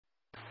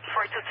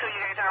You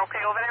guys are okay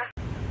over there?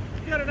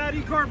 You got an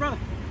ID card, brother?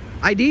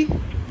 ID?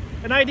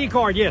 An ID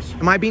card, yes.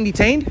 Am I being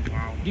detained?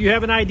 Do you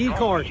have an ID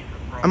card?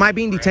 Am I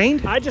being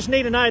detained? I just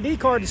need an ID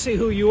card to see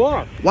who you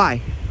are. Why?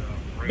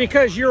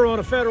 Because you're on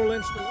a federal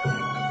installation.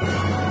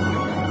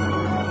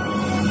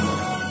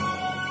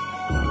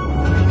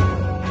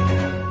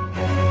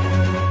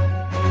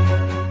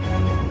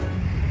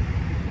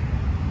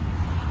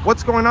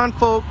 What's going on,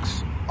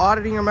 folks?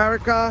 Auditing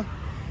America.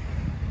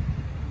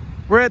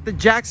 We're at the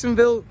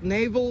Jacksonville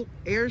Naval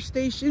Air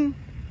Station.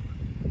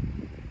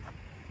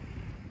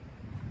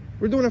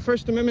 We're doing a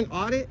First Amendment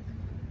audit.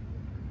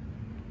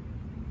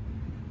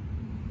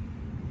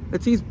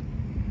 Let's see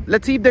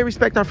if they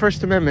respect our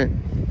First Amendment.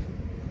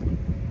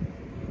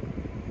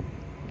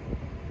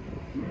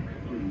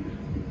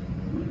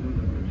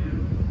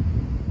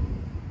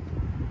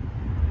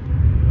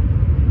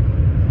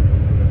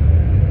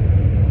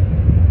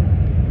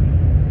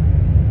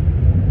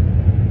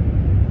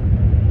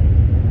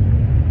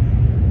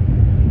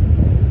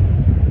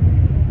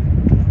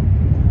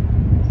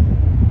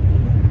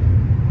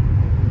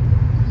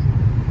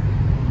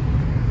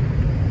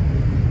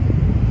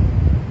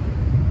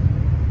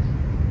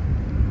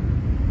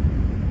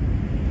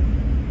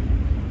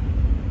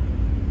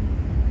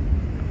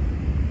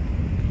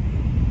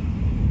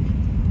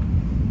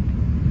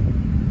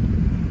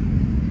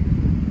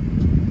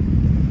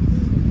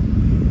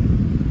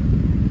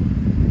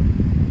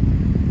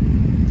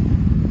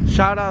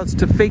 Shout outs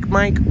to Fake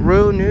Mike,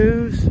 Real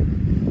News.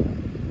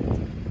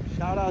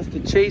 Shout outs to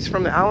Chase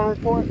from the Allen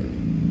Report.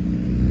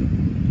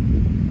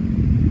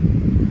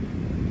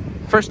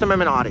 First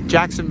Amendment audit,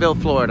 Jacksonville,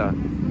 Florida.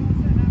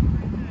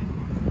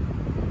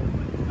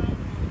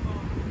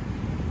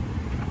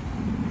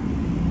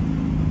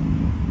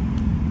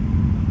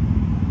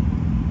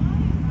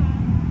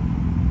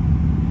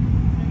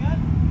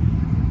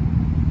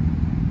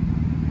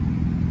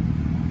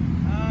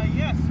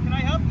 Yes, can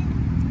I help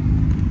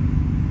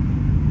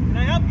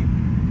you?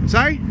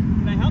 Sorry?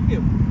 Can I help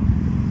you?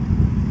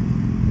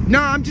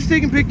 No, I'm just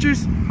taking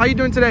pictures. How you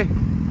doing today?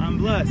 I'm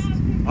blessed.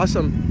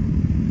 Awesome.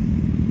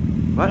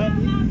 What?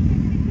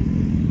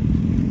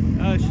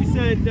 She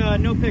said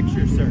no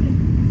pictures, sir.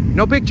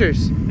 No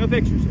pictures? No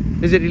pictures, sir.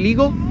 Is it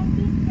illegal?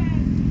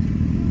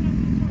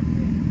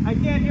 I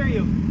can't hear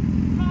you.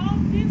 Call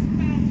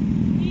dispatch.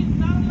 He's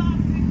not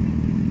allowed to take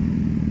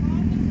pictures.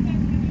 Call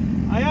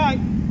dispatch. Aye, aye.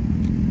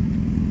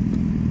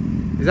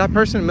 Is that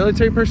person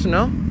military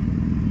personnel?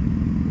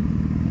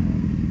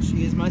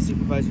 She is my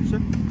supervisor,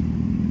 sir.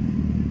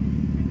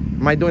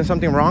 Am I doing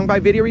something wrong by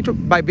video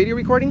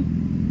recording?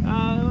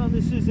 Well,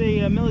 this is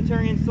a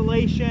military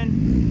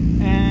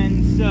installation,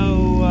 and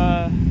so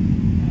I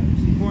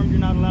was informed you're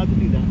not allowed to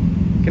do that.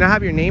 Can I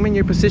have your name and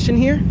your position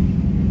here?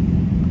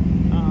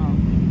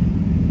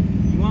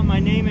 You want my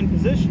name and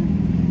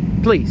position?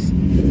 Please.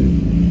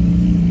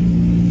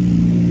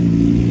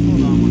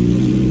 Hold on one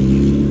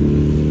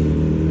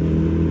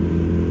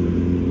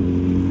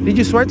second. Did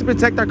you swear to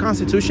protect our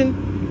Constitution?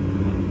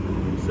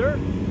 Sir?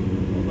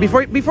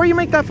 Before you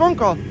make that phone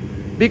call,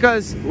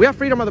 because we have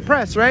freedom of the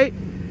press, right?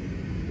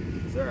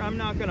 Sir, I'm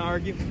not going to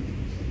argue.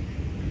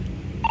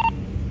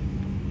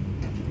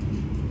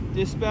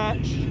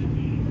 Dispatch,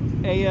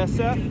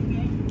 ASF.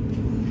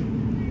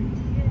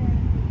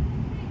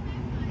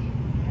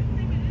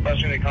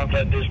 Question to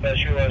contact dispatch,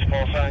 utilize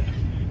call sign.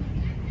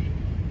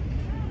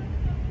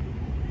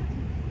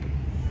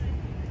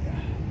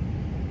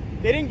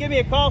 They didn't give me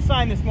a call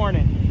sign this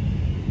morning.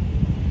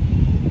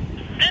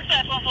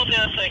 Dispatch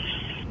 1406.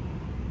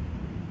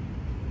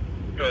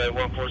 Go ahead,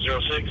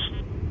 1406.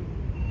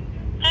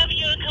 Have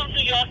you come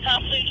to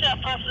Yorktown? Please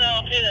have personnel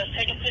up here that's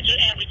taking pictures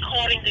and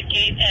recording the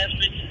gate as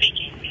we're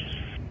speaking.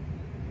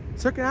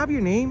 Sir, can I have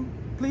your name,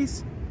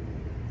 please?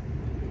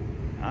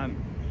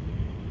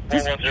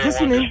 Just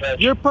your name.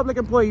 You're a public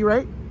employee,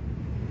 right?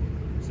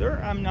 Sir,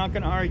 I'm not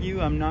going to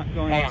argue. I'm not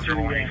going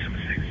to...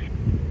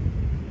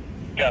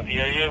 Copy.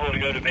 Are you able to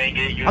go to main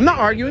gate? I'm not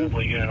arguing.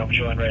 What unit I'm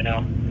showing right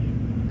now?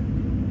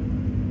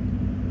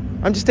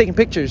 I'm just taking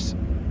pictures.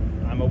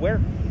 I'm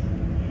aware.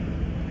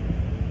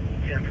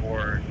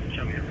 10-4,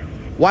 show me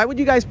around. Why would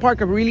you guys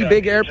park a really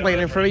big airplane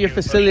in front of your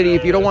facility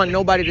if you don't want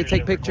nobody to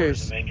take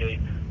pictures?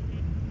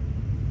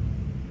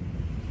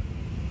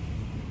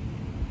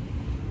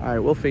 All right,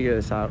 we'll figure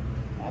this out.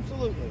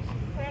 Absolutely.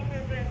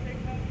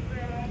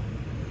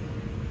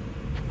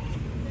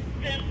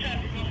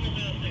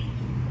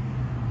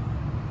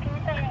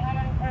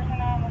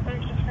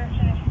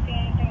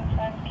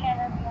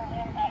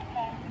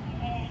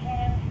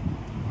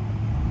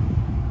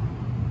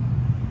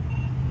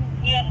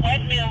 We have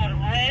white male with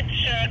red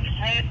shirt,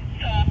 red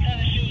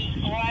tennis shoes,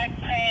 black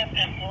pants,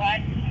 and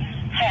black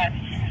hat.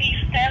 He's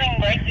standing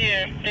right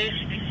there,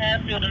 basically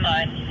Mansfield and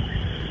I,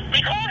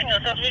 recording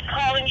us as we're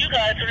calling you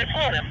guys to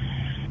report him.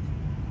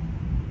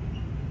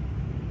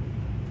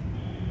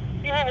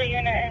 You have a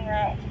unit en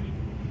route.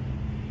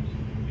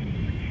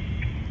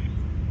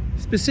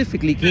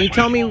 Specifically, can you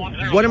tell me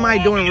what am I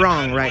doing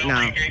wrong right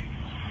now?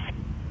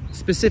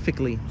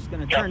 Specifically. Just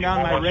going to turn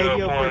down my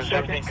radio for a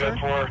second, sir.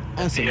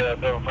 Awesome.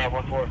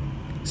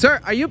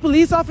 Sir, are you a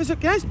police officer?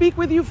 Can I speak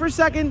with you for a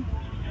second?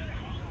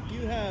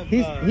 You have.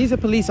 He's a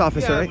police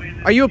officer, yeah,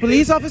 right? Are you a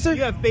police officer?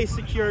 You have base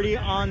security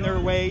on their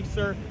way,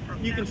 sir.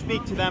 You can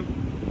speak to them.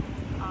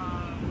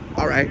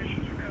 All right.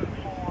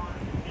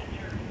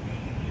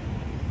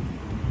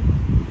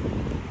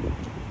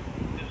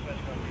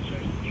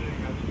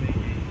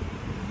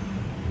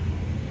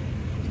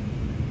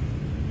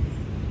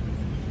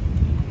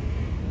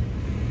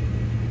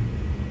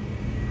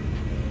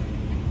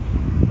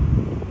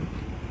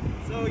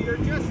 So you're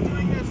just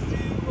doing this to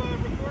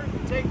record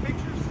and take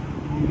pictures?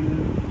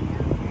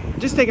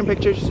 Just taking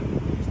pictures.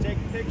 Just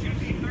taking pictures.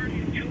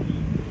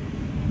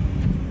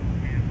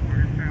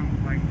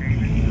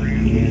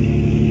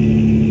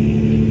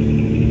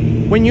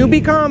 When you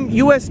become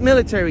U.S.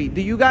 military,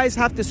 do you guys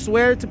have to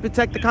swear to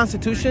protect the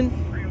Constitution?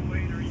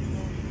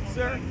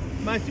 Sir,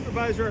 my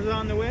supervisor is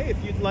on the way.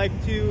 If you'd like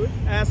to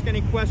ask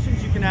any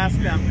questions, you can ask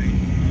them.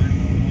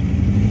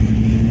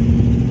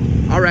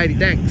 Alrighty,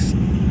 thanks.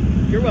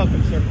 You're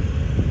welcome, sir.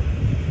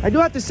 I do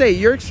have to say,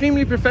 you're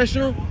extremely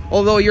professional.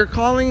 Although you're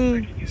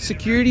calling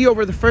security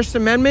over the First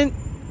Amendment,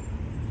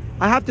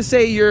 I have to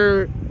say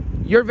you're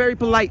a very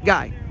polite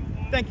guy.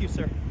 Thank you,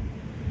 sir.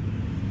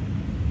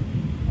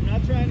 I'm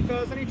not trying to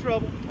cause any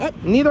trouble. Oh,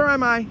 neither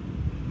am I.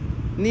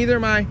 Neither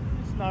am I.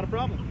 It's not a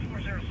problem.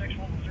 406-104,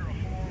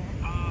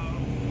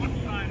 what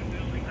side of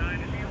building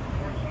 9 is he on the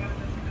north side of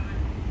building 9?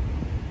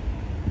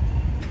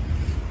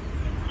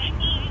 I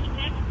know he's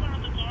right in front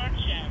of the guard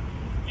shack.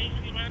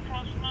 Basically right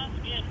across from us,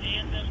 we have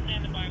ASF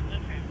standing by with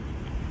him.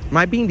 Am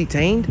I being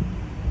detained?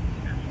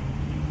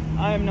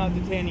 I am not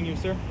detaining you,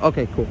 sir.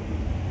 Okay, cool.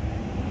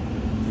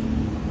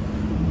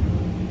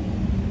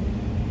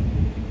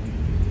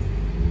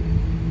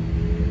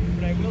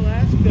 But I will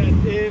ask that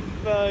if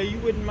you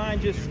wouldn't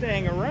mind just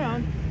staying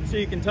around so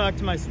you can talk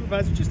to my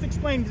supervisor, just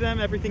explain to them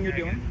everything you're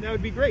doing. That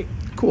would be great.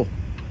 Cool.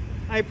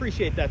 I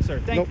appreciate that, sir.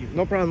 Thank you.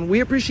 No problem.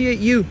 We appreciate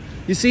you.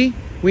 You see,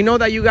 we know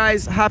that you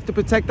guys have to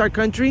protect our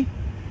country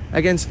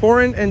against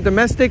foreign and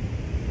domestic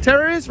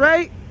terrorists,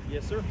 right?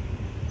 Yes, sir.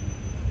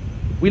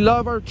 We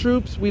love our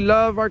troops. We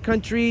love our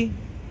country.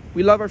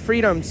 We love our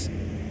freedoms.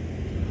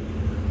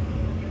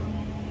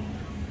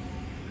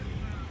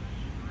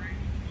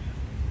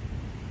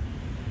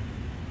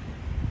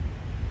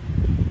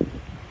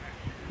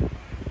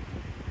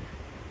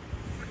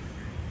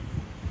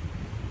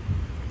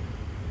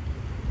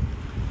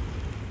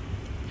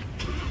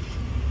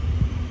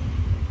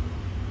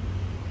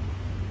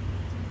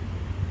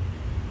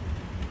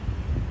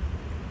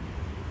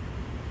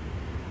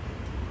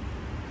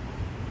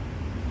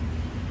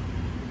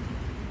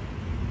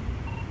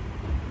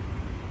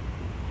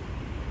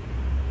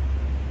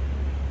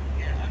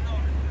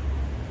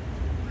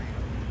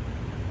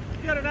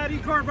 You got an ID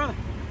card, brother?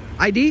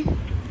 ID?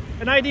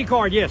 An ID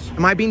card, yes.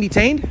 Am I being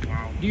detained?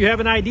 Do you have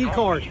an ID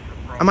card?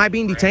 Am I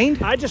being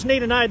detained? I just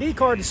need an ID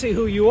card to see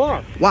who you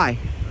are. Why?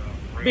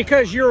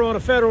 Because you're on a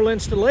federal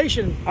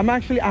installation. I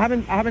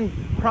haven't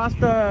crossed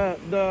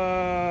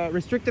the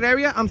restricted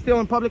area. I'm still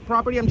on public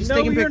property. I'm just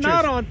taking pictures. No, you're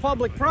not on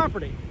public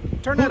property.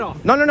 Turn that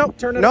off. No.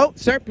 Turn it no, off.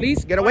 sir,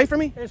 please get away from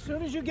me. As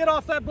soon as you get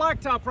off that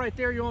blacktop right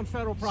there, you're on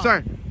federal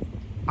property. Sir,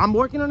 I'm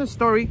working on a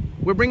story.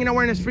 We're bringing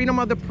awareness, freedom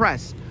of the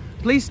press.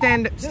 Please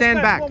stand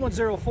back.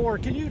 1104.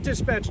 Can you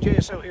dispatch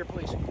JSO here,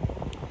 please?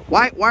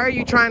 Why are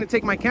you trying to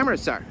take my camera,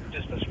 sir?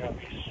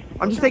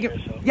 I'm just taking.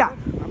 Yeah.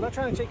 I'm not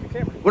trying to take your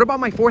camera. What about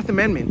my Fourth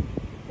Amendment?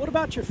 What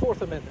about your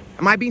Fourth Amendment?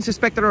 Am I being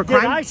suspected of a Did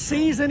crime? I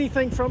seize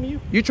anything from you?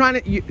 You're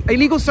trying to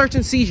illegal search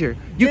and seizure.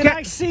 Did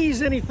I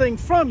seize anything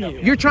from you?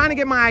 You're trying to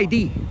get my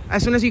ID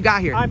as soon as you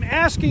got here. I'm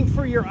asking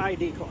for your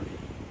ID card.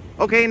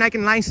 Okay, and I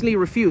can nicely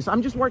refuse.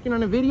 I'm just working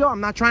on a video.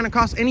 I'm not trying to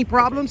cause any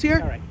problems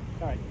here. All right.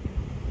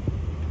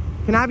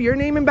 Can I have your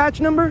name and badge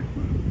number?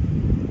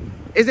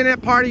 Isn't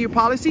it part of your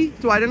policy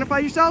to identify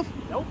yourself?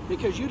 Nope,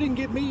 because you didn't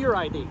give me your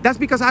ID. That's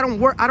because I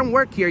don't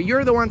work here.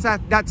 You're the one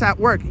that's at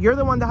work. You're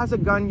the one that has a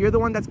gun. You're the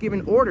one that's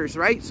giving orders,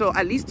 right? So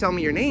at least tell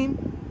me your name.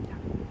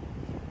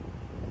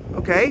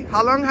 Okay.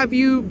 How long have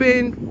you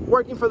been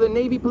working for the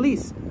Navy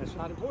Police? That's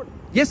not important.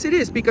 Yes, it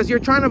is, because you're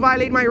trying to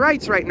violate my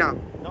rights right now.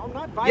 No, I'm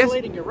not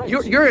violating your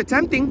rights. You're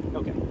attempting.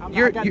 Okay.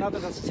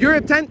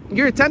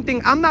 You're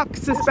attempting. I'm not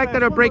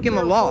suspected of breaking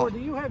the law. Do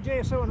you have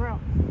JSO en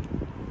route?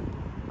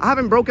 I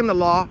haven't broken the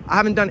law. I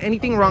haven't done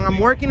anything wrong. I'm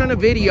working on a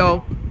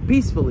video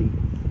peacefully.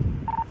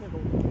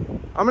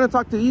 I'm gonna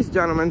talk to these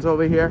gentlemen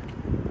over here.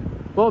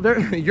 Well,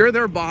 you're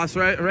their boss,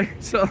 right?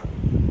 So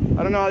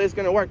I don't know how this is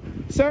gonna work,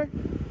 sir.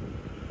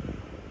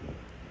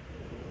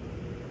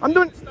 I'm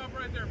doing. Stop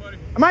right there, buddy.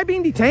 Am I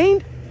being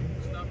detained?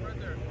 Stop right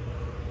there.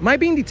 Am I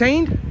being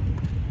detained?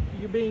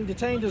 You're being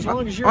detained as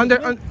long as you're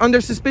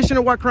under suspicion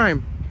of what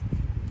crime?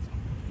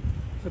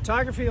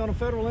 Photography on a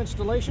federal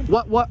installation.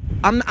 What?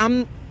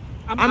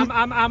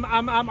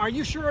 Are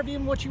you sure of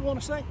even what you want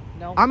to say?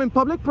 No. I'm in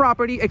public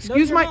property.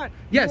 Excuse no, my. Not.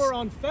 Yes. You are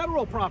on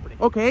federal property.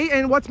 Okay,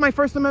 and what's my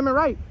First Amendment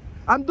right?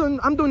 I'm doing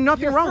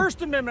nothing Your wrong. Your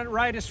First Amendment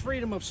right is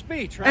freedom of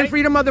speech, right? And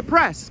freedom of the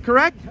press,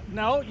 correct?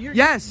 No.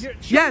 Yes.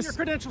 Show your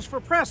credentials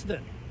for press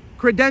then.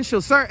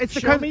 Credentials, sir. It's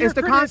Show me your it's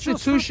the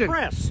credentials for Constitution.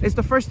 press. It's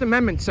the First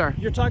Amendment, sir.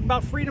 You're talking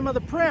about freedom of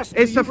the press.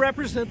 It's You the-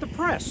 represent the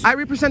press. I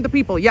represent the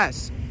people,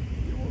 yes.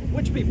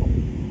 Which people?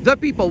 The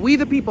people, we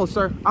the people,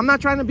 sir. I'm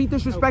not trying to be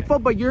disrespectful,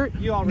 Okay. but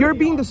You already you're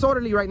being are.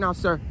 disorderly right now,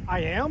 sir.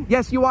 I am.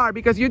 Yes, you are,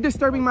 because you're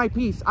disturbing my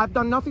peace. I've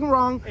done nothing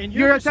wrong. And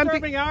you're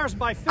attempting. disturbing ours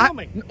by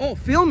filming.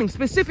 Filming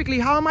specifically.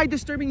 How am I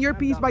disturbing your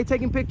peace by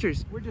taking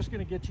pictures? We're just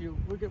going to get you.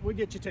 We'll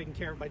get you taken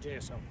care of by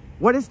JSO.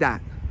 What is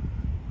that?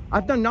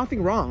 I've done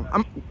nothing wrong.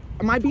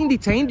 Am I being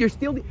detained? You're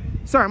still,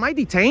 sir. Am I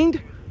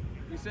detained?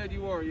 You said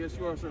you are. Yes,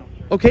 you are, sir.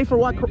 Okay, for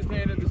what? You're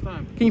detained at this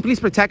time. Can you please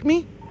protect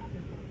me?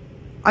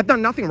 I've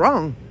done nothing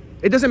wrong.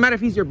 It doesn't matter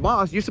if he's your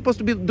boss. You're supposed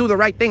to do the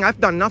right thing. I've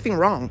done nothing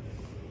wrong.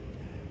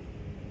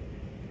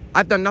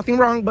 I've done nothing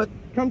wrong, but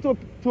come to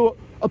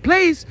a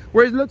place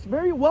where it looks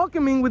very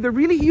welcoming with a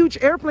really huge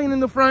airplane in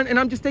the front, and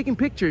I'm just taking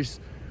pictures.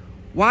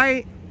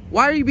 Why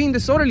are you being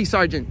disorderly,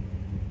 Sergeant?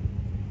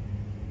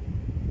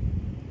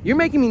 You're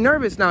making me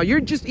nervous now.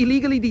 You're just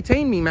illegally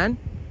detained me, man.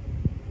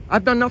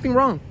 I've done nothing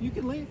wrong. You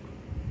can leave.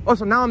 Oh,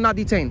 so now I'm not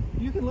detained.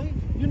 You can leave.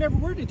 You never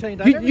were detained.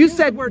 You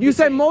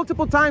said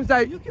multiple times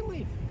that. You can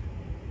leave.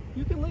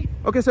 You can leave.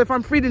 Okay, so if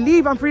I'm free to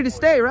leave, I'm free to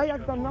stay, right?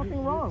 I've done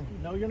nothing wrong.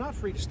 No, you're not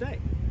free to stay.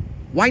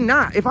 Why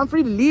not? If I'm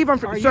free to leave, I'm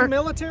free. Are Sir, you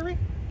military?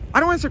 I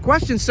don't answer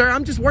questions, sir.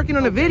 I'm just working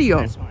on a video.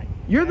 That's fine.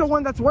 You're the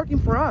one that's working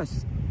for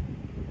us.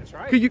 That's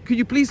right. Could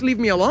you please leave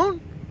me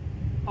alone?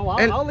 Oh,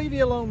 I'll leave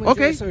you alone when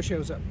Okay. JSO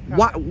shows up.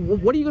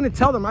 What are you going to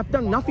tell them? I've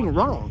done nothing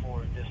wrong.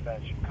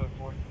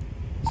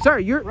 Sir,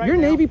 you're Right now,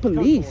 Navy code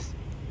police.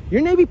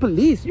 You're Navy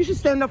police. You should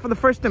stand up for the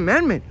First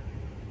Amendment.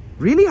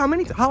 Really? How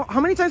many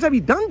times have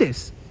you done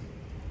this?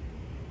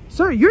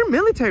 Sir, you're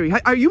military.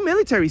 Are you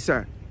military,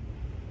 sir?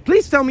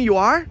 Please tell me you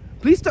are.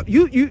 Please tell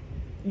you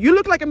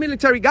look like a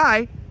military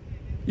guy.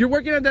 You're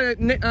working at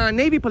the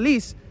Navy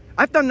police.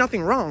 I've done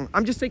nothing wrong.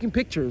 I'm just taking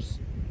pictures.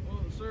 Well,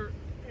 sir,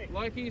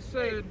 like he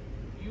said,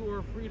 you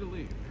are free to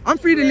leave. I'm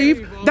free to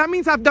leave. That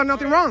means I've done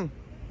nothing wrong.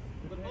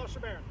 Officer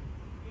Barron,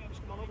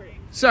 just come on over here.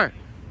 Sir.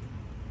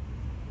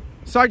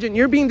 Sergeant,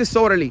 you're being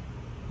disorderly.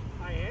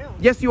 I am.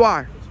 Yes, you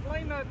are.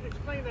 Explain that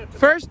to me.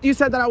 First, you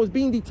said that I was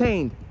being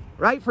detained,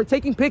 right? For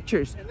taking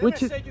pictures. And then I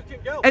said you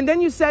can go. And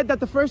then you said that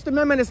the First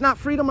Amendment is not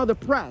freedom of the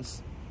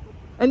press.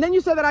 And then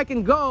you said that I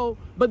can go,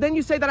 but then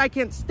you say that I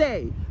can't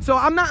stay. So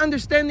I'm not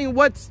understanding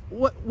what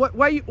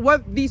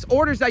these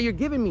orders that you're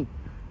giving me.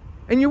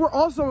 And you were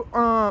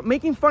also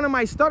making fun of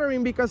my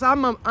stuttering because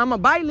I'm a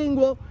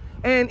bilingual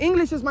and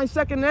English is my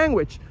second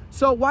language.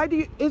 So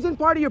isn't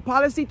part of your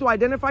policy to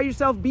identify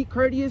yourself, be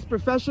courteous,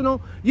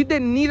 professional? You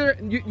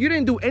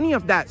didn't do any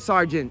of that,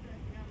 Sergeant.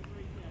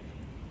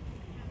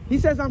 He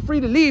says I'm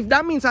free to leave.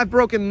 That means I've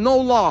broken no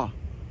law.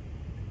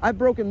 I've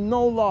broken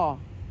no law.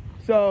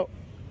 So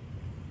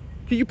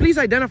can you please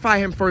identify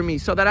him for me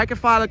so that I can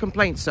file a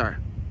complaint, sir?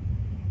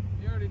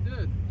 He already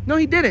did. No,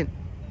 he didn't.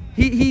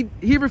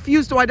 He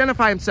refused to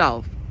identify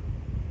himself.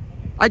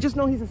 I just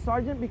know he's a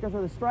sergeant because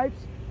of the stripes.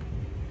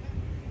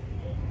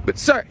 But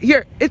sir,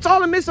 here, it's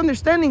all a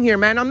misunderstanding here,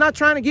 man. I'm not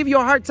trying to give you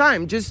a hard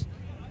time. Just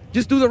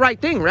do the right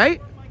thing,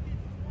 right?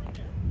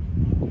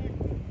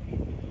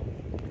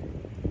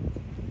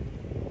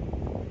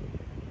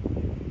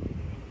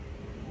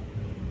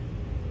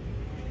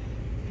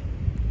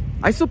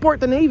 I support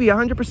the Navy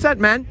 100%,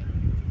 man.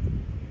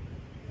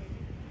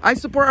 I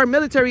support our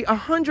military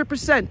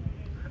 100%.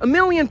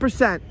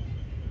 1,000,000%.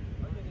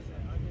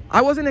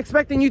 I wasn't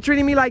expecting you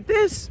treating me like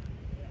this.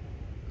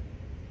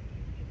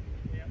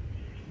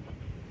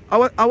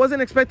 I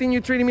wasn't expecting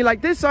you treating me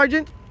like this,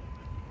 Sergeant.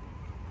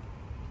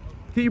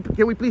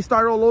 Can we please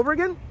start all over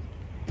again?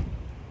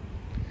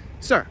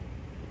 Sir,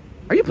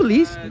 are you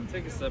police?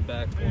 Take a step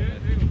back for a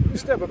minute.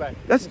 Step it back.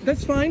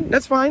 That's fine.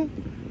 That's fine.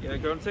 Yeah,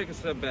 go and take a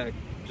step back.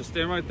 Just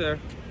stand right there.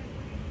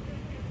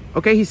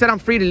 Okay, he said I'm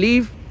free to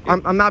leave.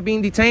 I'm not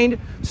being detained.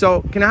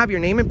 So can I have your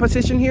name and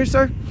position here,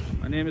 sir?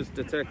 My name is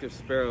Detective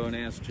Sparrow and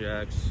Ask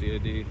Jack,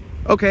 CID.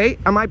 Okay,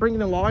 am I breaking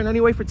the law in any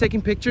way for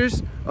taking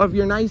pictures of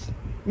your nice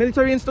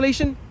military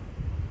installation?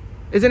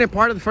 Isn't it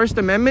part of the First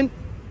Amendment?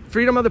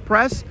 Freedom of the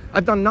press?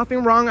 I've done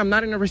nothing wrong. I'm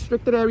not in a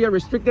restricted area.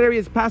 Restricted area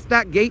is past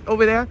that gate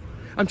over there.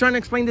 I'm trying to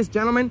explain this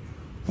gentleman.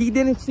 He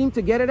didn't seem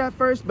to get it at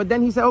first, but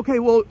then he said, okay,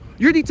 well,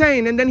 you're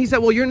detained. And then he said,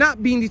 well, you're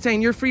not being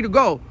detained. You're free to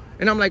go.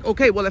 And I'm like,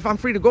 okay, well, if I'm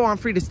free to go, I'm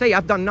free to stay.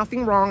 I've done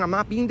nothing wrong. I'm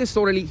not being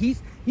disorderly.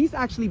 He's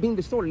actually being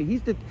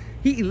disorderly.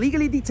 He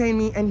illegally detained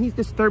me, and he's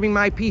disturbing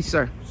my peace,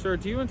 sir. Sir,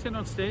 do you intend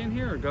on staying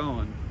here or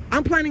going?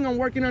 I'm planning on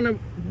working on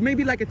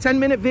maybe like a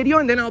 10-minute video,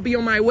 and then I'll be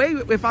on my way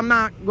if I'm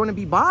not going to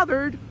be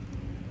bothered.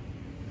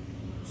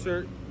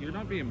 Sir, you're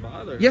not being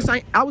bothered. Yes,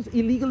 I was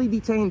illegally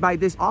detained by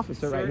this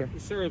officer right here.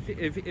 Sir,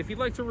 if you'd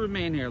like to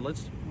remain here,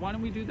 why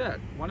don't we do that?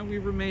 Why don't we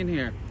remain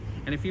here?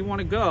 And if you want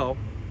to go,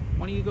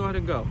 why don't you go ahead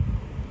and go?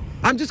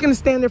 I'm just going to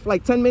stand there for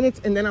like 10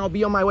 minutes, and then I'll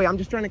be on my way. I'm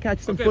just trying to catch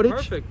some footage.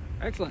 Perfect.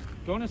 Excellent.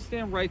 Go and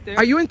stand right there.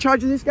 Are you in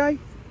charge of this guy?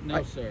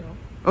 No, sir.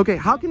 Okay,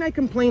 how can I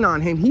complain on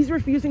him? He's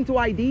refusing to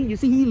ID. You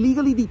see, he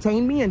legally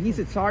detained me, and he's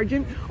a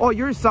sergeant. Oh,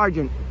 you're a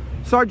sergeant.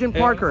 Sergeant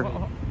Parker.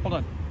 Hold on. Hold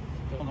on.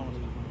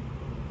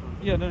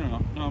 Yeah,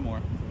 no more.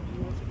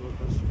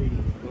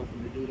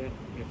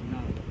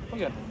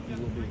 Okay.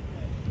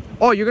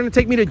 Oh, you're gonna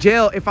take me to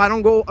jail if I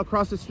don't go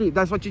across the street.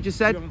 That's what you just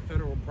said? You're on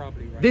federal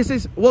property, right? This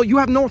is, well, you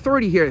have no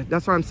authority here.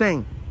 That's what I'm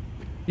saying.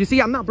 You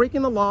see, I'm not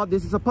breaking the law.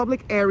 This is a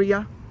public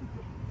area.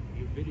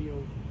 Your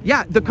video.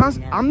 Yeah,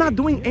 I'm not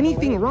doing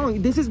anything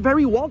wrong. This is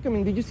very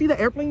welcoming. Did you see the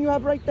airplane you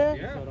have right there?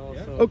 Yeah.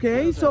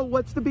 Okay, so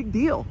what's the big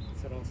deal?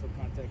 Said also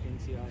contact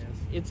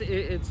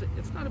NCIS.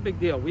 It's not a big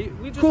deal. We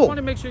just Cool. want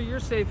to make sure you're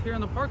safe here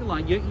in the parking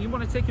lot. You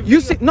want to take your You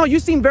video? you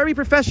seem very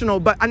professional,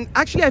 but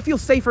actually I feel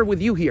safer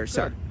with you here,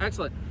 sir. Sure.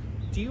 Excellent.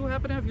 Do you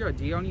happen to have your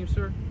ID on you,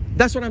 sir?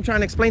 That's what I'm trying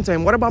to explain to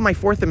him. What about my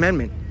Fourth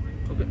Amendment?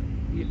 Okay.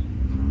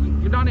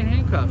 You're not in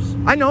handcuffs.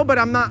 I know, but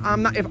I'm not,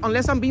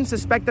 unless I'm being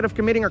suspected of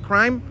committing a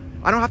crime,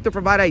 I don't have to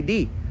provide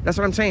ID. That's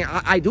what I'm saying.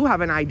 I do have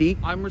an ID.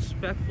 I'm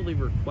respectfully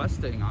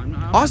requesting.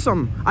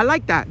 Awesome. I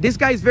like that. This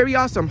guy is very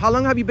awesome. How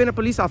long have you been a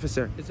police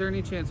officer? Is there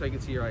any chance I can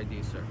see your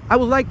ID, sir? I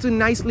would like to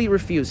nicely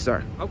refuse,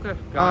 sir. Okay.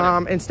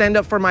 Got it. And stand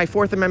up for my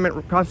Fourth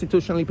Amendment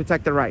constitutionally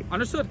protected right.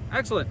 Understood.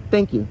 Excellent.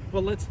 Thank you.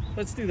 Well, let's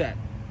do that.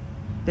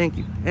 Thank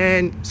you.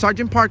 And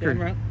Sergeant Parker.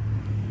 Damn right.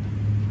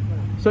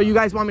 So you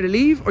guys want me to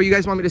leave or you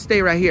guys want me to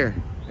stay right here?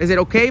 Is it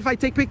okay if I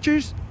take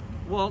pictures?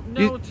 Well,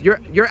 no.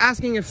 You're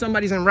asking if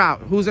somebody's en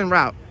route. Who's en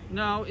route?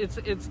 No,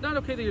 it's not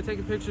okay that you're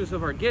taking pictures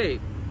of our gate,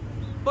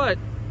 but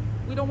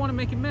we don't want to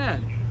make you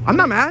mad. I'm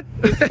not mad.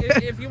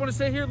 if you want to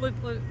stay here,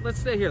 let's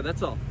stay here.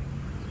 That's all.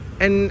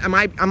 And am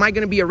I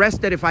going to be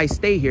arrested if I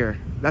stay here?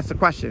 That's the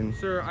question.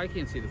 Sir, I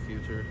can't see the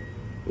future.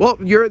 Well,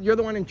 you're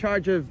the one in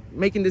charge of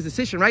making this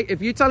decision, right?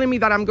 If you're telling me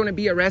that I'm going to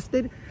be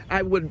arrested,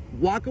 I would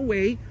walk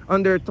away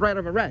under threat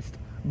of arrest.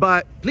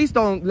 But please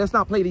let's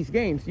not play these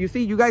games. You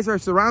see, you guys are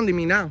surrounding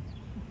me now.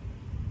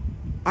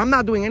 I'm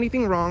not doing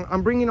anything wrong.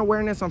 I'm bringing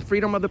awareness on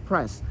freedom of the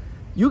press.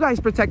 You guys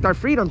protect our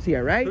freedoms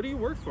here, right? Who do you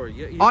work for?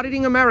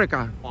 Auditing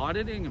America.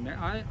 Auditing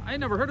America? I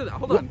never heard of that.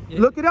 Hold on.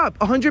 Look it up.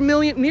 100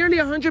 million, nearly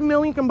 100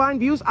 million combined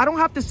views. I don't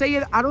have to say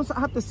it. I don't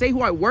have to say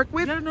who I work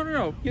with.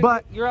 No.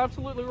 But you're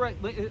absolutely right.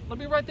 Let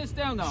me write this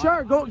down now.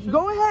 Sure,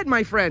 go ahead,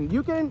 my friend.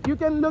 You can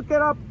look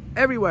it up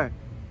everywhere.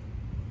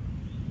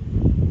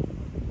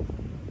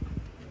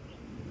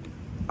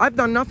 I've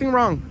done nothing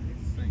wrong.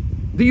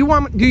 Do you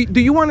want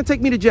to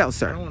take me to jail,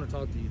 sir? I don't want to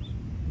talk to you.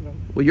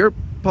 Well, you're a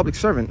public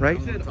servant, right?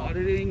 You said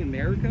Auditing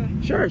America?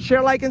 Sure.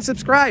 Share, like, and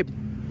subscribe.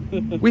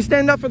 We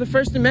stand up for the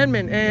First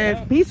Amendment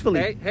and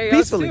peacefully. Hey,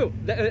 peacefully. us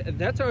too.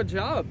 That's our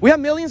job. We have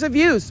millions of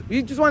views.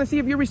 We just want to see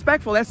if you're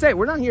respectful. That's it.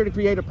 We're not here to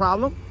create a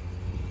problem.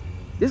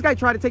 This guy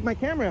tried to take my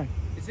camera.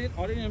 Is it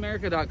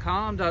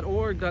auditingamerica.com,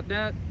 .org,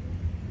 .net?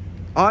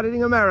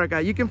 Auditing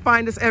America. You can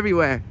find us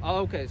everywhere. Oh,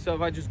 okay. So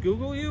if I just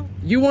Google you?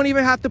 You won't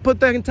even have to put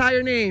the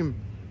entire name.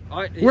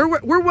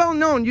 We're well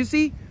known. You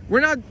see, we're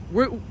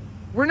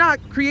not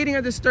creating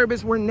a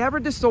disturbance. We're never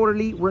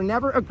disorderly. We're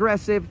never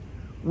aggressive.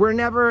 We're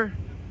never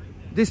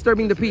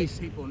disturbing the peace.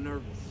 People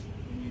nervous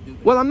when you do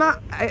that. Well, I'm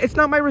not. It's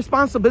not my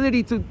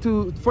responsibility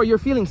for your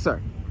feelings, sir.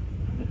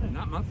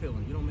 Not my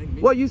feeling. You don't make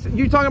me. Well,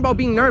 you're talking about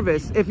being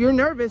nervous. If you're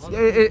nervous,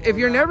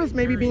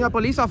 maybe being a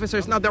police officer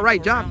is not the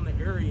right job. Around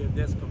the area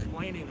that's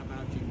complaining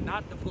about you,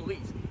 not the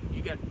police.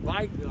 You got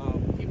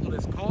people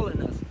that's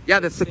calling us. Yeah,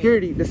 the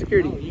security.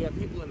 Oh, you have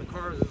people in the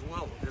cars as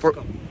well.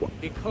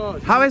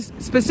 Because how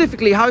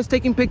is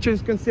taking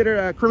pictures considered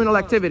a criminal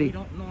activity? We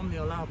don't normally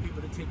allow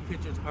people to take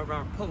pictures of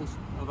our posts,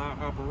 of our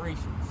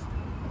operations.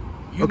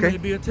 You Okay. may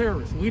be a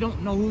terrorist. We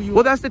don't know who you are.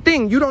 Well, that's the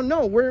thing. You don't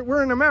know.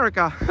 We're in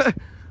America.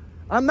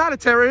 I'm not a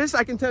terrorist.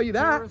 I can tell you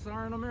that. Terrorists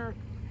are in America.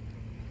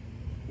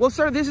 Well,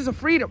 sir, this is a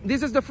freedom.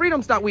 This is the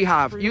freedoms that we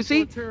have. You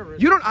see,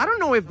 terrorist. I don't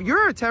know if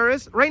you're a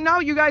terrorist right now.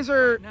 You guys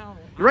are Now,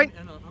 right.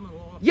 I'm a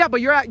law. Yeah, but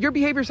your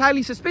behavior is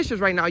highly suspicious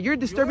right now. You're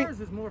disturbing. Yours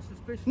is more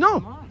suspicious No,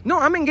 than mine. no,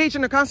 I'm engaged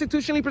in a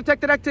constitutionally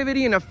protected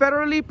activity in a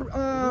federally We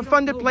don't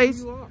funded know who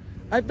place. you are.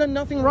 I've done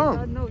nothing I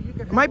wrong. know you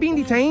can Am I have being a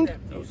phone detained? tap.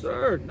 No,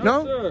 sir.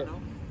 No? Sir.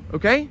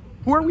 Okay.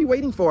 Who are we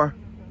waiting for?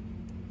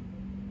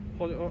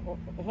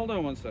 Hold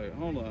on one second.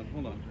 Hold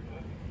on.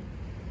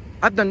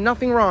 I've done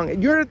nothing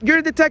wrong. You're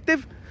a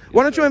detective.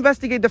 Why don't you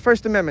investigate the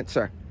First Amendment,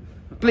 sir?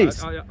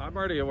 Please. I'm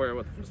already aware of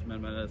what the First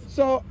Amendment is.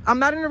 So I'm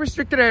not in a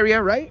restricted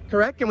area, right?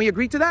 Correct? Can we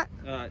agree to that?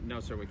 No,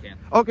 sir, we can't.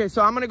 Okay,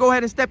 so I'm gonna go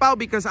ahead and step out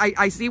because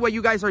I see what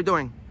you guys are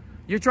doing.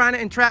 You're trying to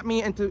entrap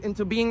me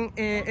into being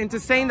into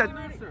saying that.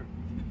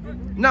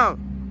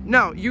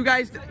 No, you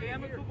guys.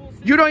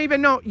 You don't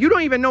even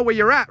know where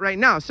you're at right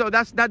now. So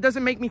that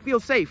doesn't make me feel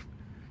safe.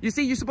 You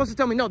see, you're supposed to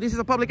tell me no, this is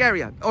a public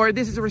area or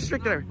this is a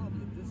restricted area.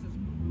 This is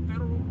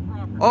federal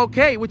property.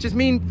 Okay, which is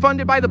being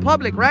funded by the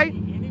public, right?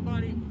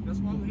 Anybody, that's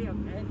why we have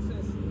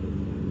access.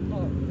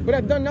 But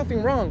I've done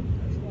nothing wrong.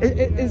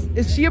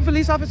 Is she a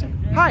police officer?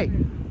 Hi.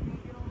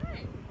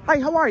 Hi,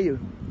 how are you?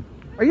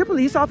 Are you a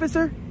police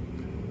officer?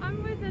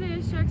 I'm with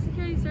Shack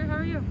Security, sir. How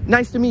are you?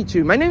 Nice to meet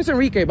you. My name's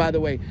Enrique, by the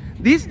way.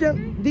 These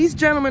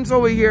gentlemen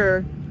over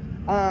here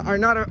are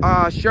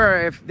not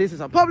sure if this is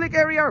a public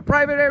area or a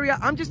private area.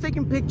 I'm just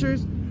taking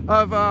pictures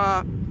of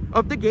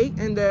the gate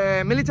and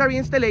the military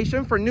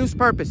installation for news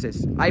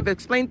purposes. I've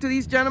explained to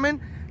these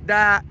gentlemen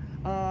that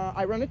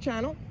I run a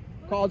channel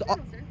called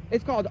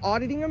it's called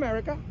Auditing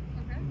America.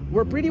 Okay.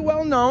 We're pretty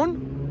well known.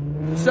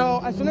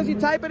 So as soon as you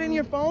type it in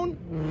your phone,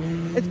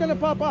 it's gonna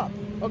pop up,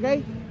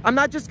 okay? I'm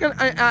not just gonna,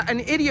 an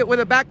idiot with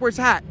a backwards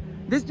hat.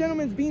 This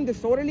gentleman's being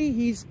disorderly.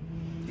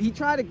 He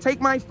tried to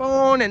take my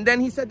phone, and then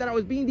he said that I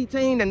was being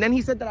detained, and then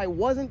he said that I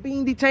wasn't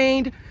being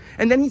detained,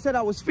 and then he said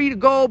I was free to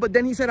go, but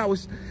then he said I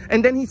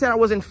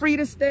wasn't free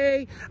to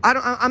stay.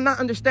 I'm not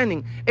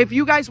understanding. If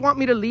you guys want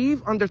me to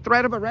leave under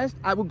threat of arrest,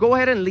 I will go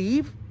ahead and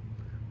leave.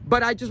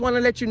 But I just want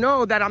to let you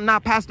know that I'm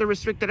not past the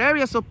restricted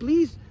area. So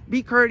please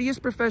be courteous,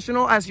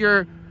 professional, as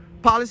your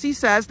policy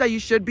says that you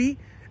should be,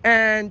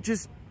 and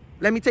just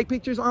let me take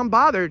pictures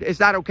unbothered. Is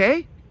that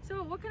okay?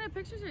 So what kind of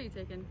pictures are you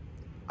taking?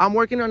 I'm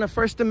working on a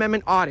First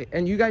Amendment audit,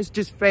 and you guys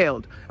just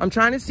failed. I'm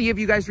trying to see if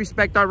you guys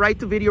respect our right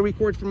to video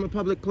record from a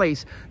public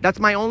place. That's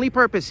my only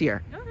purpose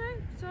here.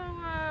 Okay, so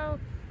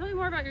tell me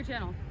more about your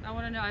channel. I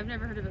want to know. I've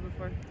never heard of it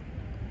before.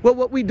 Well,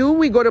 what we do,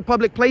 we go to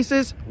public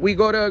places, we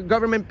go to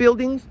government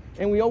buildings,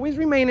 and we always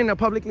remain in a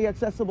publicly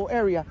accessible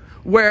area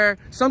where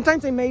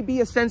sometimes it may be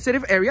a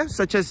sensitive area,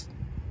 such as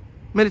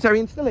military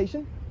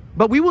installation,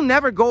 but we will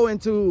never go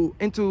into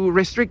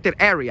restricted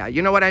area.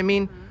 You know what I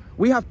mean?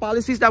 We have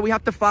policies that we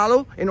have to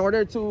follow in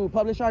order to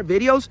publish our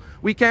videos.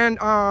 We can't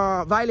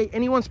violate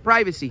anyone's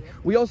privacy.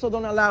 We also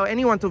don't allow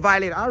anyone to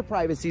violate our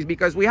privacies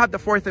because we have the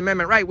Fourth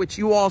Amendment right, which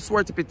you all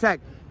swore to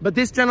protect. But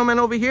this gentleman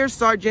over here,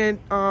 Sergeant,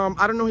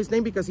 I don't know his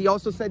name because he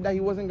also said that he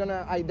wasn't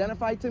gonna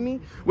identify to me,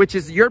 which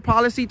is your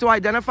policy to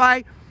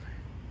identify.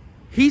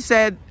 He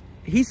said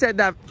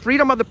that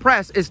freedom of the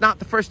press is not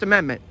the First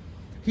Amendment.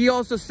 He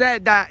also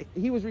said that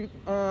he was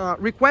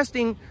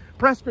requesting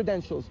press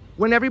credentials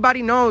when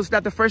everybody knows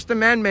that the First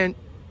Amendment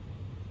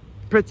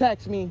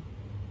protects me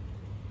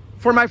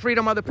for my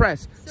freedom of the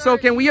press. So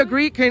can we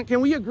agree? Can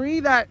we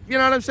agree that, you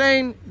know what I'm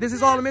saying, this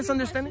is all a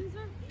misunderstanding?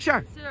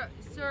 Sure.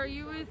 So are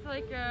you with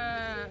like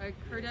a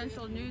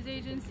credentialed news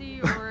agency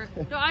or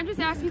no? I'm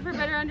just asking for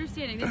better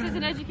understanding. This is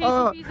an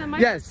education piece on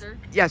my part, sir.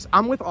 Yes,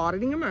 I'm with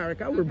Auditing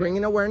America. We're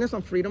bringing awareness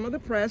on freedom of the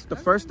press, the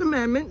First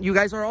Amendment. You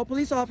guys are all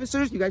police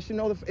officers. You guys should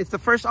know it's the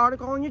first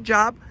article on your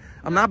job.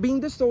 I'm not being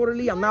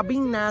disorderly. I'm not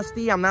being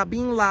nasty. I'm not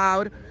being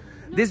loud.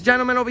 This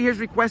gentleman over here is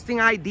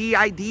requesting ID.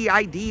 I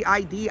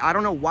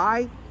don't know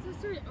why.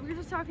 Sir, you're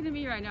just talking to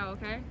me right now,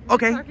 okay?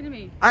 Okay. Talking to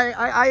me.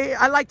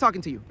 I like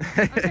talking to you.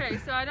 Okay,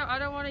 so I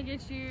don't want to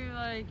get you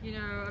like, you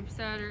know,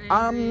 upset or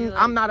angry.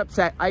 I'm not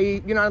upset.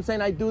 You know what I'm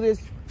saying? I do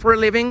this for a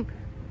living.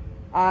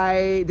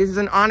 This is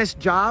an honest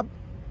job.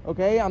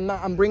 Okay,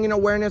 I'm bringing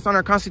awareness on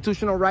our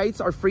constitutional rights,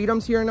 our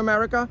freedoms here in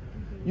America.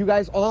 You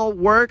guys all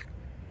work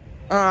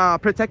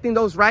protecting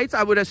those rights,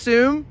 I would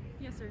assume.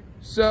 Yes, sir.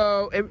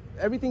 So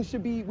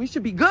we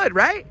should be good,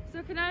 right?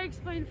 So can I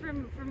explain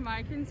from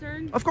my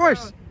concern? Of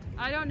course. So,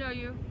 I don't know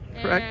you.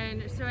 Correct.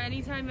 And so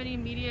anytime any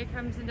media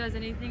comes and does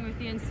anything with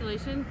the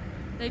installation,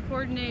 they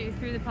coordinate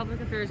through the public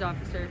affairs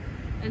officer.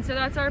 And so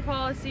that's our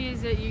policy,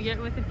 is that you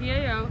get with the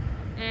PAO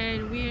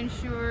and we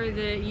ensure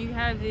that you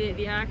have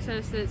the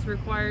access that's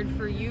required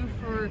for you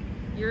for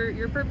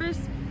your purpose,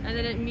 and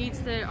that it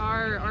meets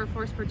our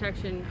force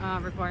protection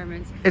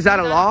requirements. Is that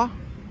a law?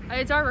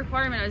 It's our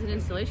requirement as an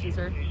installation,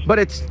 sir. But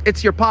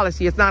it's your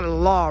policy. It's not a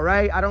law,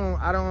 right? I don't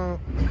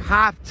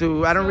have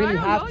to. I don't really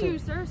have to. I don't know you,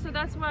 sir. So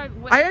that's why.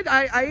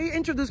 I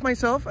introduced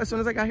myself as soon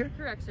as I got here.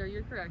 Correct, sir.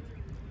 You're correct.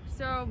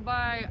 So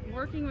by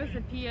working with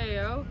the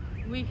PAO,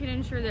 we can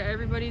ensure that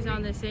everybody's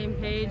on the same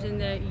page and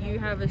that you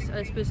have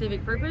a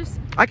specific purpose.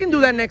 I can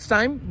do that next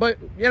time, but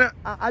you know,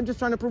 I'm just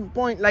trying to prove a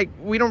point. Like,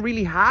 we don't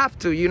really have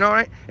to, you know,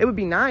 right? It would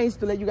be nice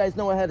to let you guys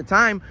know ahead of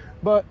time,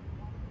 but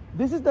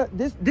this is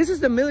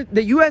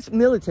the U.S.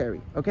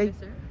 military, okay? Yes,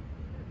 sir.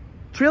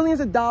 Trillions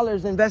of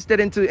dollars invested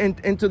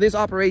into this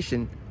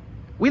operation.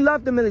 We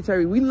love the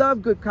military. We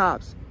love good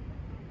cops.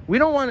 We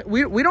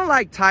don't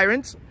like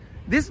tyrants.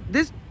 This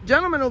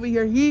gentleman over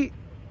here,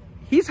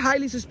 he's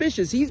highly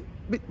suspicious. He's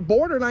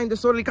borderline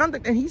disorderly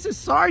conduct, and he's a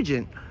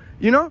sergeant.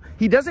 You know,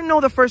 he doesn't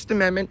know the First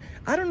Amendment.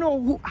 I don't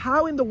know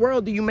how in the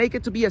world do you make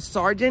it to be a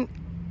sergeant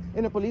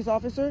and a police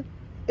officer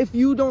if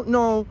you don't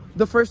know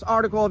the first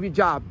article of your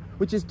job,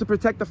 which is to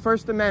protect the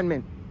First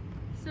Amendment.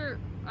 Sir,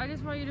 I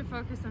just want you to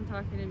focus on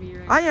talking to me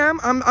right now. I am.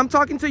 I'm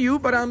talking to you,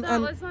 but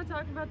let's not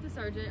talk about the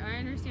sergeant. I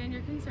understand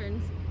your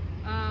concerns,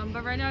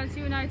 but right now it's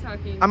you and I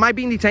talking. Am I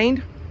being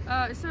detained?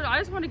 So I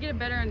just want to get a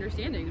better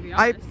understanding, to be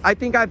honest. I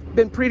think I've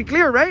been pretty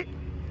clear, right?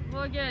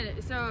 Well, again,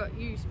 so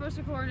you're supposed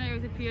to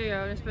coordinate with the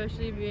PAO, and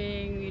especially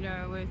being, you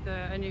know, with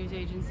a news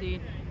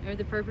agency and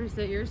the purpose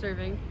that you're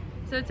serving.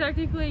 So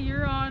technically,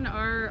 you're on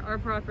our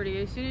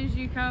property. As soon as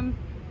you come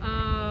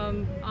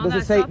on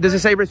does it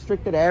say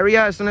restricted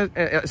area as soon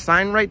as a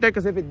sign right there?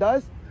 Because if it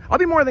does, I'll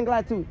be more than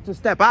glad to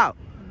step out.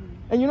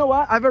 And you know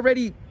what? I've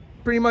already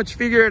pretty much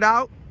figured it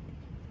out.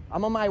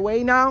 I'm on my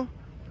way now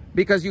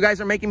because you guys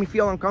are making me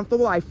feel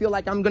uncomfortable. I feel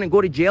like I'm gonna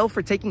go to jail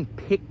for taking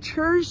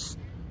pictures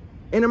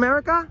in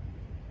America.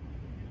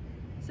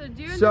 So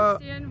do you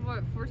understand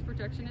what force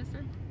protection is,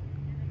 sir?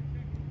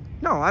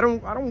 No, I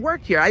don't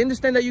work here. I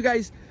understand that you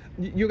guys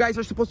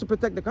are supposed to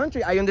protect the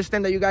country. I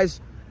understand that you guys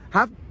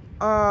have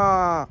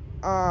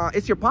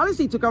it's your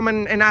policy to come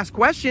and ask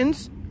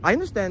questions. I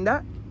understand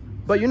that.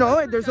 But you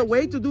know, there's a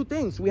way to do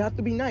things. We have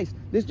to be nice.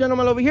 This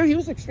gentleman over here, he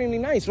was extremely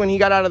nice when he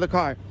got out of the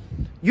car.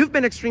 You've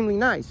been extremely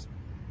nice.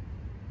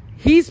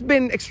 He's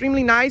been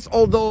extremely nice,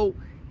 although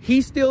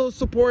he still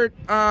support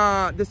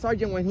the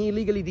sergeant when he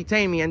illegally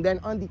detained me and then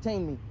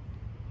undetained me.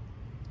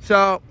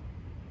 So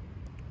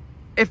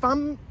if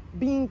I'm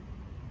being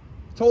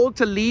told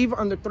to leave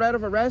under threat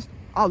of arrest,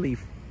 I'll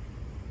leave.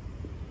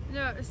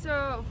 No,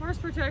 so force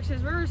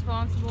protections, we're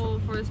responsible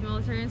for this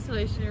military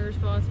installation. We're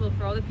responsible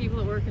for all the people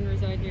that work and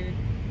reside here.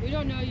 We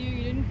don't know you,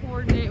 you didn't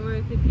coordinate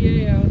with the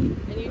PAO,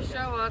 and you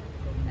show up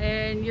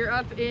and you're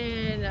up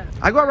in...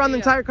 I go around the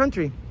entire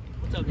country.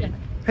 What's up, man?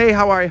 Hey,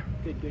 how are you?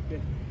 Good, good,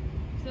 good.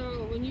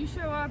 So when you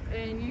show up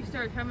and you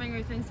start coming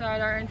with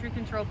inside our entry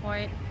control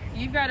point,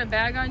 you've got a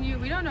bag on you.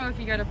 We don't know if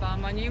you got a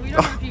bomb on you. We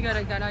don't know if you got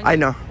a gun on you.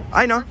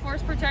 I know. For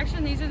force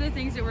protection, these are the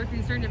things that we're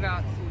concerned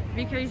about,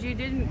 because you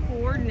didn't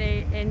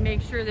coordinate and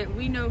make sure that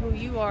we know who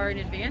you are in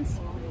advance,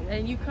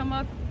 and you come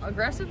up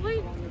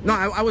aggressively. No,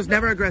 I was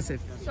never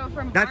aggressive. So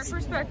from our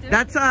perspective,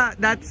 that's not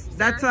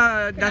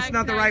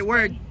the right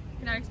word.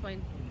 Can I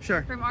explain?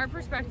 Sure. From our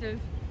perspective,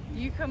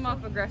 you come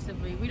up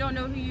aggressively. We don't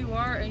know who you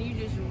are, and you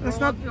just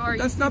roll up to our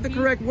That's not the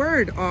correct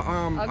word.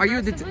 Are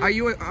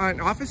you an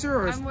officer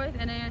or? I'm with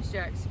NAS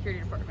Jack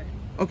Security Department.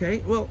 Okay,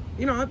 well,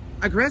 you know,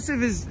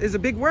 aggressive is a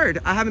big word.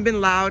 I haven't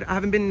been loud. I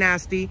haven't been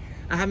nasty.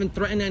 I haven't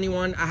threatened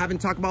anyone. I haven't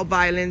talked about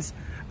violence.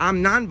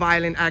 I'm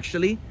non-violent,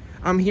 actually.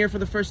 I'm here for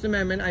the First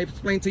Amendment. I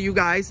explained to you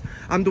guys,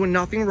 I'm doing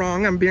nothing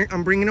wrong. I'm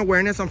bringing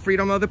awareness on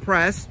freedom of the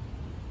press.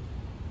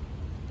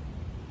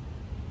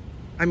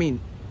 I mean,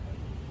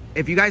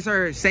 if you guys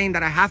are saying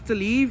that I have to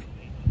leave,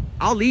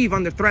 I'll leave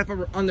under threat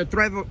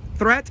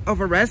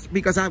of arrest,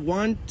 because I have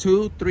 1,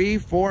 2, 3,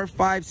 4,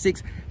 5,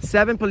 6,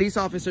 7 police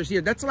officers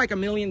here. That's like $1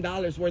 million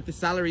worth of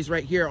salaries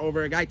right here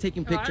over a guy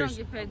taking pictures. I don't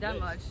get paid that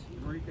much.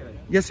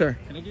 Yes, sir.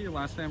 Can I get your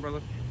last name,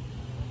 brother?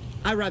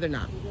 I'd rather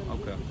not.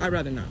 Okay. I'd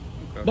rather not.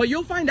 Okay. But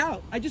you'll find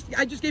out. I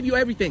just gave you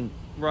everything.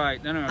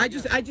 Right. No. I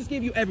just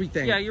gave you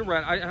everything. Yeah, you're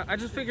right. I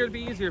just figured it'd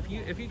be easier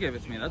if you gave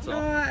it to me. That's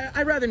all.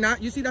 I'd rather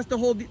not. You see, that's the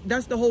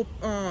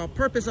whole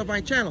purpose of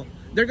my channel.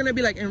 They're gonna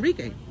be like,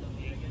 Enrique,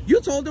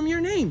 you told them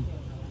your name.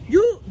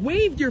 You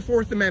waived your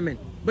Fourth Amendment.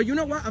 But you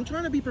know what? I'm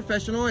trying to be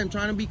professional and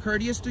trying to be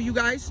courteous to you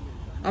guys.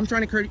 I'm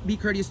trying to be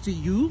courteous to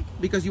you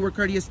because you were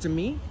courteous to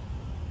me.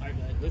 All right,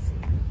 listen.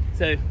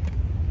 So,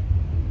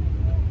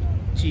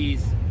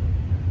 geez,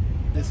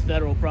 this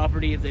federal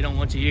property, if they don't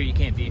want you here, you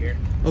can't be here.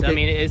 Okay. So, I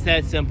mean, it's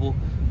that simple.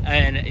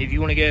 And if you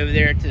want to go over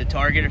there to the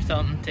Target or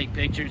something, take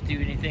pictures, do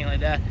anything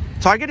like that.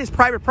 Target is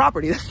private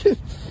property.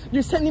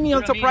 You're sending me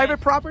onto private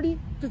Like, property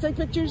to take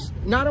pictures,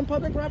 not on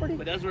public property?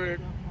 But that's where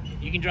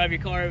you can drive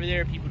your car over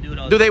there. People do it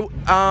all Do the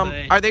they?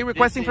 time. Are they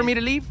requesting for me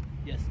to leave?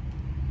 Yes.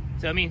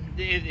 So I mean,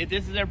 if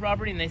this is their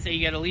property and they say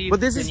you got to leave, But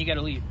this then is you got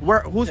to leave.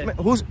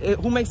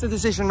 Who makes the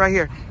decision right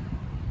here?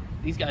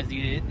 These guys do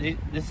it.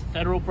 This is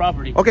federal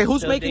property. Okay,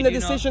 who's So making they the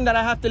do decision that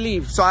I have to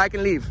leave so I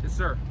can leave? Yes,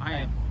 sir. I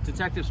am.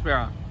 Detective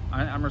Sparrow.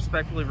 I'm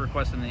respectfully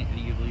requesting that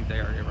you leave the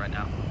area right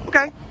now.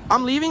 Okay,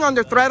 I'm leaving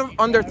under threat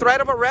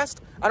of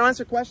arrest. I don't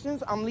answer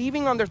questions. I'm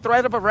leaving under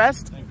threat of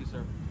arrest. Thank you,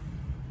 sir.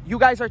 You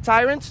guys are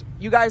tyrants.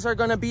 You guys are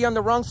gonna be on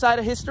the wrong side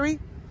of history.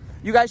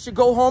 You guys should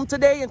go home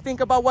today and think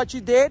about what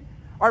you did.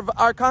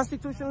 Our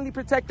constitutionally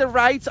protected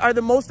rights are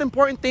the most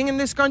important thing in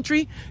this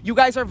country. You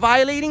guys are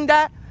violating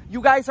that.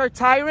 You guys are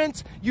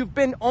tyrants. You've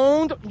been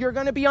owned. You're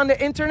gonna be on the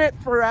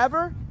internet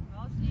forever.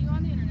 I'll see you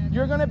on the internet.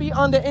 You're gonna be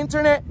on the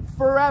internet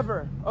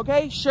forever.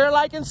 Okay? Share,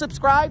 like, and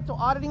subscribe to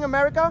Auditing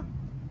America.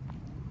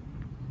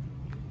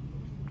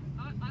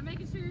 I'm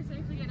making sure you're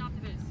safely getting off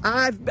the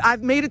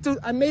base.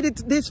 I made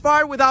it this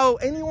far without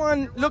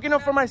anyone looking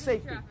up for my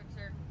safety. Traffic,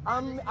 sir.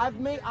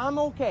 I'm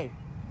okay.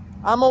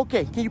 I'm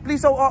okay. Can you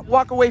please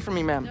walk away from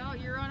me, ma'am? No,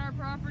 you're on our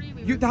property.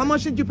 How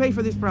much did you pay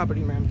for this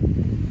property, ma'am?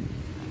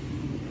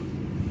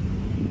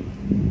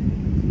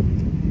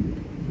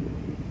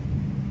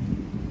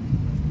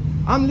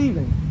 I'm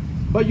leaving.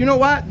 But you know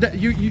what?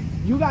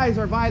 You guys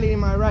are violating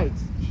my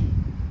rights.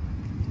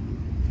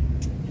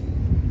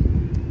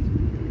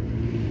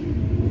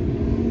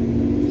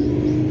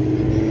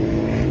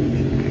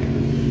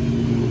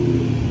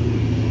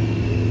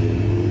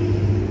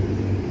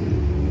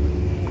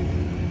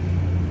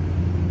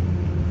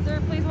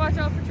 Sir, please watch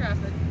out for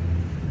traffic.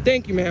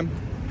 Thank you, ma'am.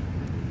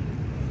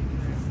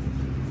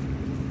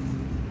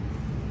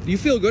 Do you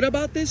feel good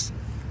about this?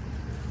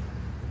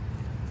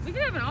 We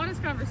can have an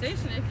honest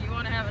conversation if you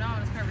want to have an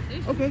honest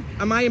conversation. Okay.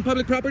 Am I in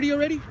public property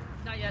already?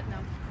 Not yet, no.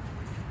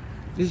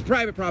 This is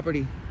private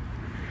property.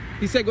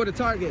 He said go to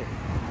Target.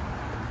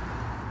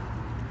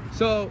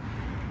 So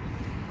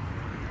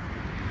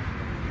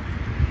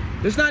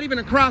there's not even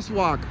a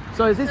crosswalk.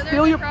 So is this So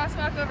still there's your a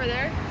crosswalk over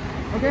there.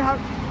 Okay, how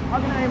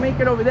can I make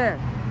it over there?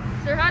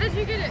 Sir, how did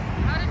you get it?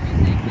 How did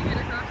you safely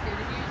get across here?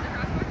 Did you use the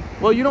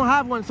crosswalk? Well, you don't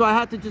have one, so I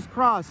had to just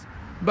cross.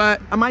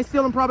 But am I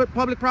still in public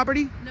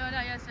property? No,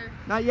 not yet, sir.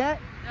 Not yet?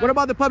 No. What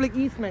about the public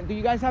easement? Do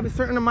you guys have a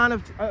certain amount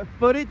of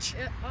footage?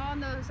 On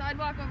the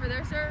sidewalk over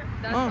there, sir,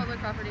 that's Oh. public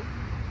property.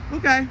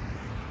 Okay.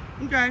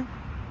 Okay.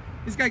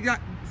 This guy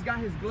He's got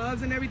his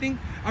gloves and everything.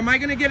 Am I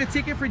gonna get a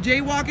ticket for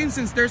jaywalking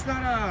since there's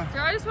not a... Sir,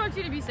 I just want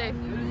you to be safe.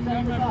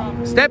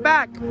 Step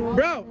back.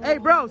 Bro, hey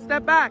bro,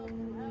 step back.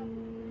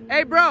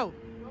 Hey bro.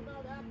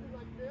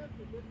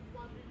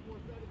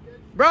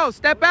 Bro,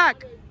 step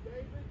back.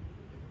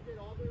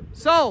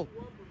 Soul.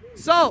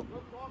 Soul.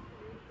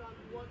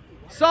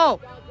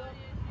 Soul.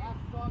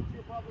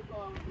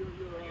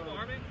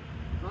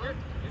 You're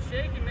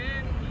shaking,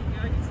 man.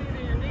 I can see it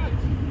in your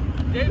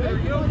knees. David, are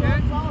you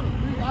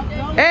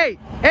okay?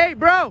 Hey,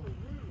 bro.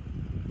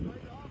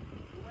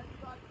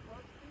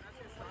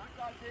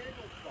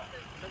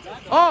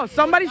 Oh,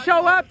 somebody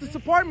show up to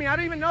support me. I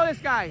don't even know this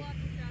guy.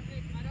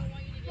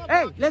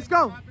 Hey, let's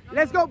go.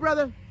 Let's go,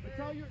 brother.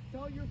 Tell your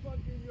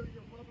fucking your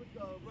public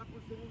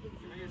representatives.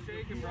 You're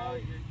shaking, bro.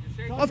 You're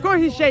shaking. Of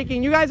course he's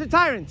shaking. You guys are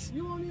tyrants.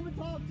 You won't even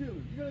talk to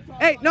him. You're gonna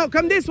talk. Hey, no,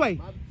 come this way.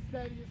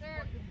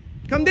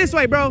 Come this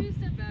way, bro.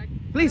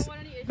 Please,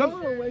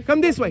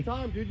 come this way.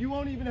 Time, dude. You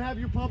won't even have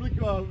your public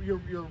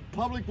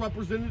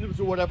representatives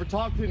or whatever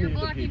talk to You're any of the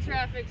blocking people.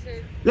 traffic,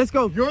 sir. Let's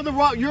go. You're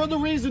the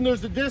reason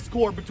there's a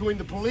discord between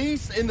the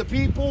police and the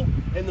people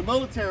and the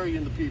military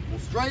and the people.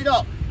 Straight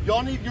up.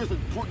 Y'all need, there's a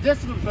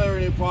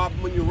disciplinary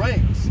problem in your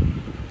ranks.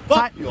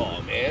 Fuck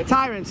y'all, man.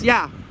 Tyrants,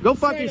 yeah. Go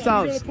fuck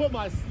yourselves.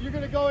 You're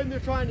gonna go in there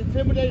trying to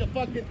intimidate a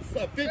fucking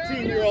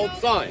 15-year-old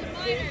son.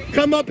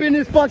 Come up in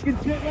this fucking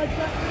shit like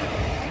that.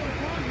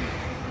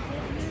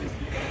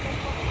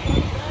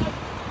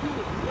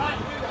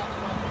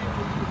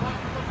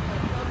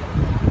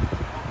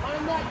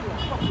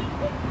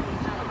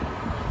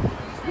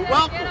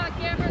 Welcome. Get on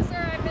camera,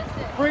 sir. I missed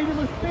it. Freedom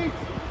of speech.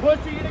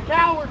 Pussy and a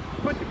coward.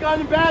 Put the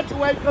gun and badge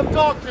away. Come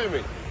talk to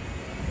me.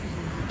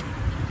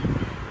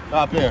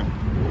 Up here.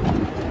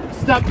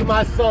 Step to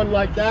my son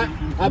like that.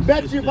 I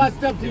bet you if I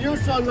step to your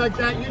son like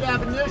that, you'd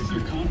have an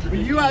issue. But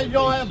you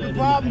don't have the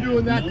problem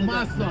doing that to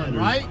my son,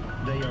 right?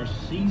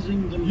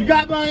 You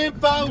got my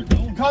info?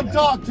 Come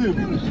talk to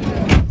me.